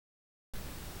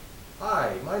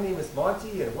Hi, my name is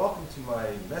Monty and welcome to my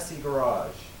messy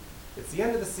garage. It's the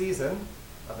end of the season,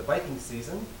 of the biking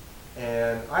season,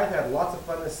 and I've had lots of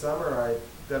fun this summer. I've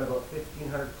done about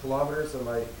 1,500 kilometers on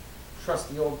my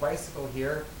trusty old bicycle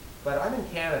here, but I'm in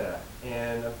Canada,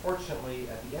 and unfortunately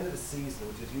at the end of the season,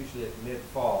 which is usually at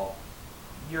mid-fall,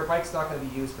 your bike's not going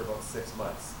to be used for about 6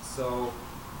 months. So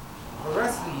for the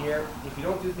rest of the year, if you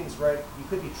don't do things right, you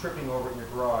could be tripping over it in your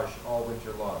garage all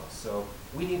winter long. So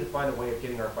we need to find a way of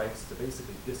getting our bikes to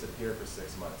basically disappear for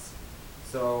 6 months.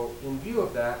 So in view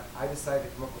of that, I decided to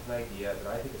come up with an idea that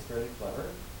I think is fairly clever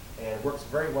and works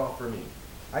very well for me.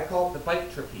 I call it the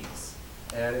bike trapeze,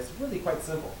 and it's really quite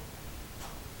simple.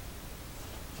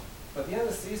 At the end of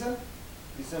the season,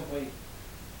 you simply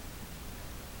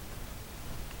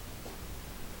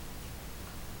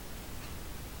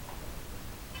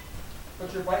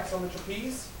put your bikes on the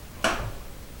trapeze.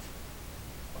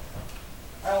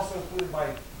 I also included my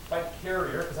bike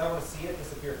carrier because I want to see it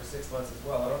disappear for 6 months as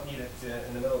well. I don't need it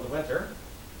in the middle of the winter.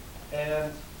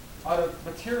 And out of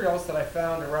materials that I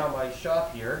found around my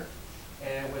shop here,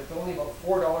 and with only about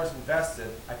 $4 invested,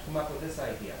 I came up with this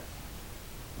idea.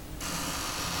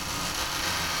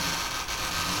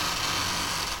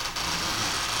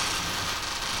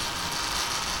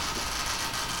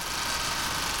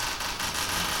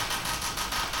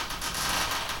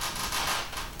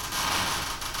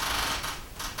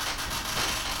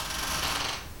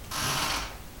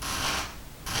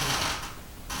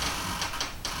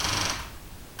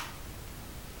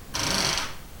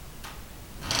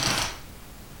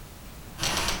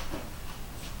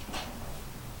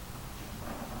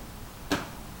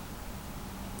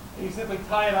 And you simply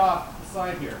tie it off the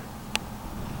side here.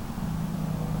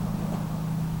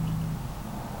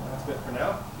 That's good for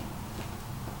now.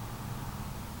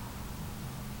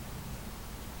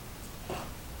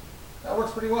 That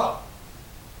works pretty well.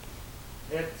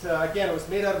 Again, it was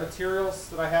made out of materials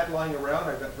that I had lying around.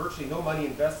 I've got virtually no money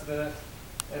invested in it,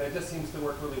 and it just seems to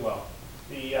work really well.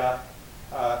 The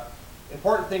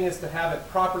important thing is to have it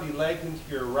properly legged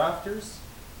into your rafters.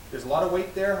 There's a lot of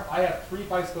weight there. I have 3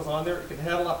 bicycles on there. It can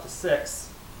handle up to 6,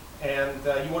 and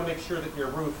you want to make sure that your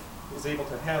roof is able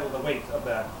to handle the weight of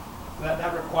that.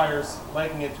 That requires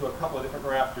legging into a couple of different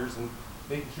rafters and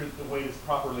making sure that the weight is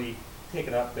properly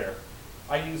taken up there.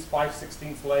 I use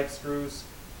 5/16 leg screws,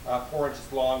 4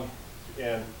 inches long,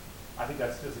 and I think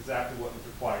that's just exactly what is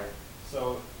required.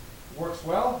 So it works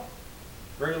well,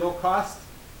 very low cost,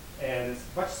 and it's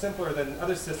much simpler than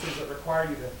other systems that require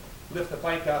you to lift the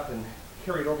bike up and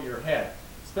carry it over your head,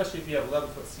 especially if you have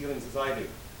 11-foot ceilings as I do.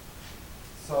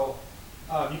 So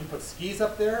you can put skis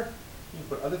up there, you can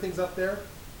put other things up there.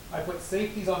 I put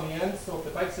safeties on the end, so if the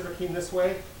bikes ever came this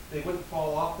way, they wouldn't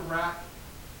fall off the rack.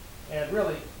 And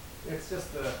really, it's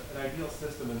just an ideal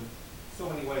system in so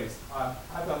many ways.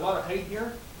 I've got a lot of height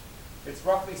here. It's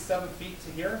roughly 7 feet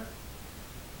to here,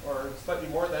 or slightly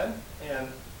more than, and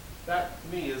that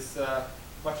to me is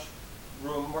much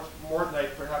room, much more than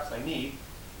perhaps I need.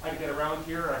 I can get around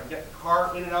here, I can get the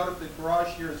car in and out of the garage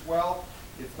here as well.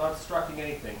 It's not obstructing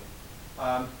anything.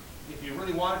 If you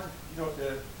really wanted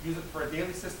to use it for a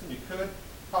daily system, you could.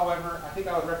 However, I think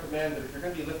I would recommend that if you're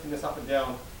going to be lifting this up and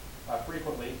down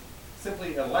frequently,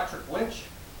 simply an electric winch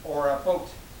or a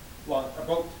boat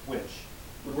winch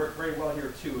would work very well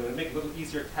here too, and it'd make a little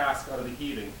easier task out of the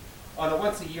heaving. On a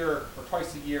once a year or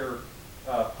twice a year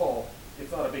pull,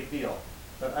 it's not a big deal,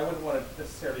 but I wouldn't want to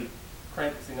necessarily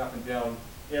crank this thing up and down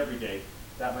every day.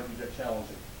 That might be a bit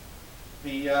challenging.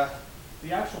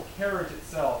 The actual carriage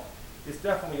itself is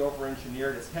definitely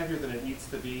over-engineered. It's heavier than it needs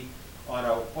to be. On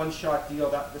a one-shot deal,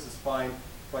 this is fine,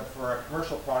 but for a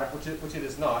commercial product, which it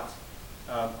is not,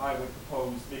 I would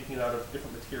propose making it out of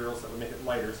different materials that would make it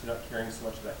lighter, so you're not carrying so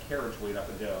much of that carriage weight up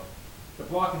and down. The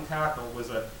block and tackle was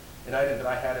an item that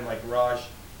I had in my garage,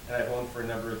 and I've owned for a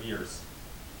number of years.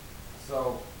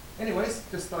 So anyways,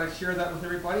 just thought I'd share that with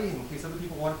everybody in case other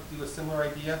people want to do a similar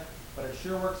idea, but it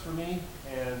sure works for me,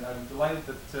 and I'm delighted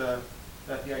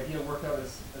that the idea worked out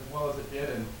as well as it did,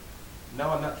 and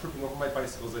now I'm not tripping over my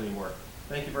bicycles anymore.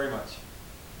 Thank you very much.